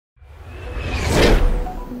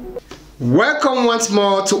Welcome once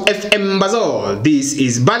more to FM Bazaar. This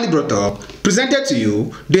is Bali Brought Up, presented to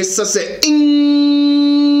you. This is English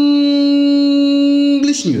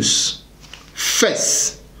news.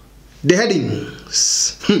 First, the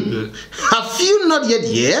headings. Have you not yet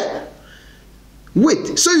hear?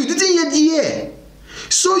 Wait, so you didn't yet hear?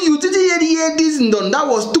 So you didn't yet hear this ndon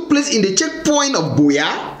that took place in the checkpoint of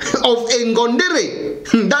Boya of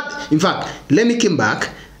ngondere? That, in fact, let me come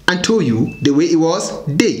back and tell you the way it was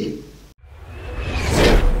day.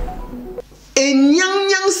 A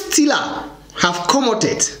nyang stealer have come out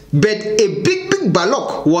it, but a big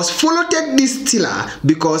balok was followed this stealer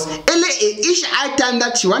because each item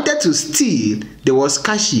that she wanted to steal, there was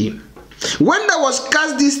cash. When there was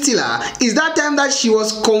cash, this stealer is that time that she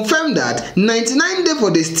was confirmed that 99 days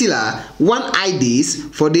for the stealer, 1 days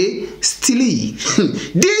for the stealee.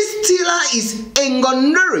 This stealer is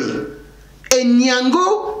ngondere, a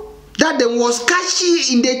nyango that there was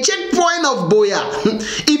kashi in the checkpoint of Boya.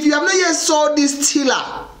 If you have not yet saw this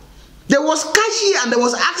stealer, there was kashi and there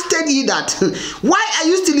was asked ye that why are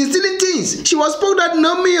you stealing things? She was spoke that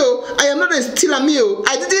no mio, I am not a stealer mio,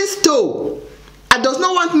 I didn't steal. I does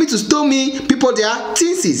not want me to steal me people their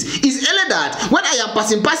things. It's only that when I am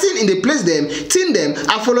passing in the place them, thing them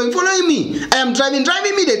are following me. I am driving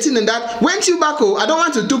me the thing and that went you back, I don't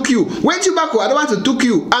want to took you. Went you back, I don't want to took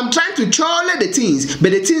you. I'm trying to chole the things,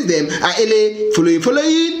 but the things them are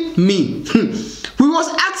following me. We was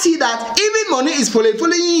asking that even money is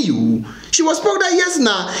following you. She was spoke that yes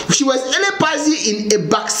now. She was passing in a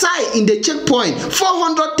backside in the checkpoint.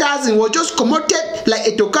 400,000 was just commuted like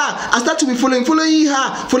a toka and start to be following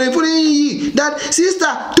her. That sister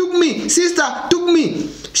took me.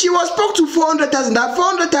 She was spoke to 400,000. That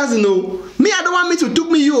 400,000 no. Me, I don't want me to took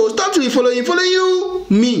me you. Stop to be following you.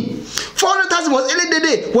 Me. 400,000 was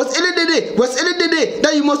LDD.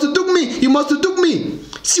 That you must took me.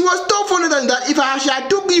 She was told 400,000 that if I shall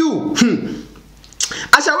took you.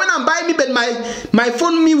 I shall when I'm buying me, but my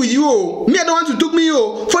phone me with you. Me, I don't want to took me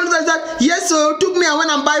you. 400,000 that yes, so took me and when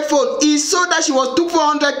I'm buy phone. He saw that she was took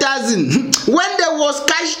 400,000. When there was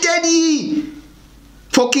cash steady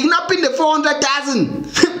for kidnapping the 400,000.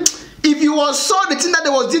 If you was saw the thing that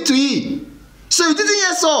there was did to he. So you didn't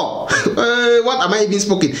hear saw. What am I even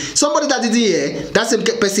speaking? Somebody that didn't hear, that same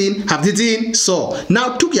person have didn't saw.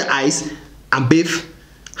 Now took your eyes and bathe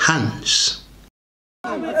hands.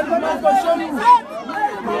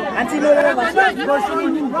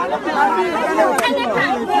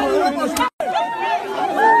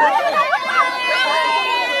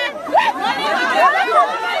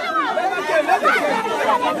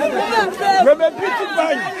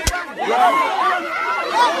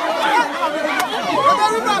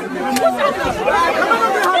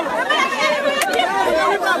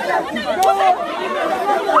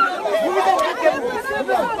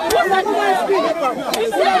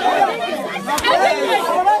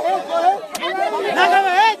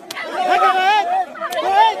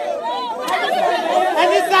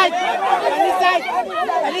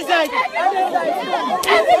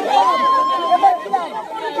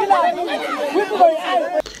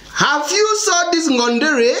 Have you saw this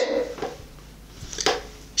ngondere?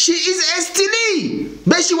 She is a stealee,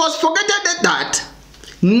 but she was forgetted that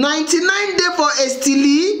 99 days for a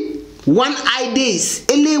stealee, 1 days,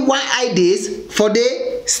 only 1 days for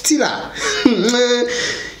the stealer.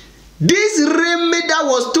 This remedy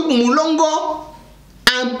was took mulongo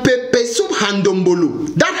and pepper soup handombolo.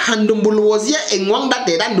 That handombolo was here in ngwang that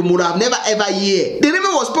the handombolo have never ever hear. The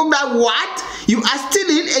remedy was spoke that what? You are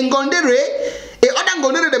stealing in ngondere. A other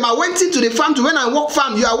ngondere them I went into the farm to when I walk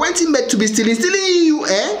farm. You are went in bed to be stealing you,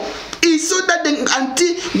 eh? It's so that the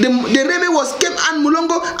auntie the reme was came and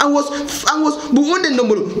mulongo and was buwonde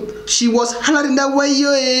ndombolo. She was hollering that why you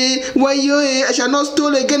I shall not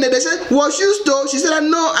steal again. They said, was you stole? She said,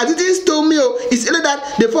 no, I didn't steal me. It's only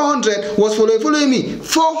that the 400 was following me.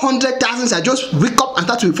 400,000 I just wake up and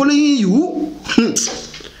start to be following you.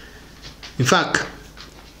 In fact,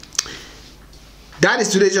 that is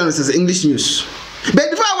today's journalist English news. But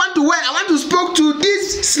before I want to speak to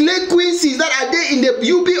these slave queens that are there in the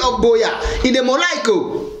UB of Boya, in the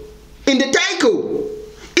Molaiko, in the Taiko.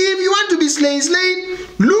 If you want to be slain,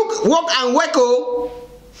 look, walk and work,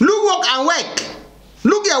 Look, walk and work.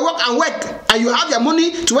 Look your work and work, and you have your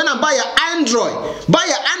money to when and buy your Android. Buy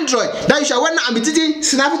your Android, that you shall when and be taking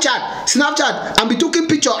Snapchat, and be taking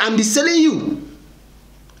picture and be selling you.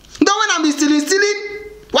 Don't when and be stealing.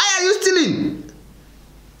 Why are you stealing?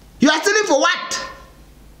 You are stealing for what?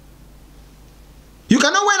 You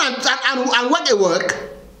cannot went and work a work.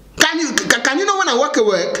 Can you know when I work a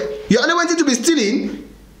work? You only wanted to be stealing.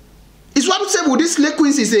 It's what say with this slay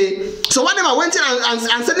queens say, so one of them went in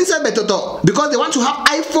and said inside betoto because they want to have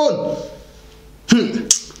iPhone.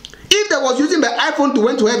 If they was using the iPhone to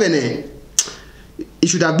went to heaven, it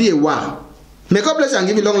should have been a war. May God bless you and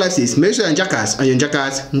give you long life, sis. Make sure you're jackass and you're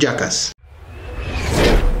jackass.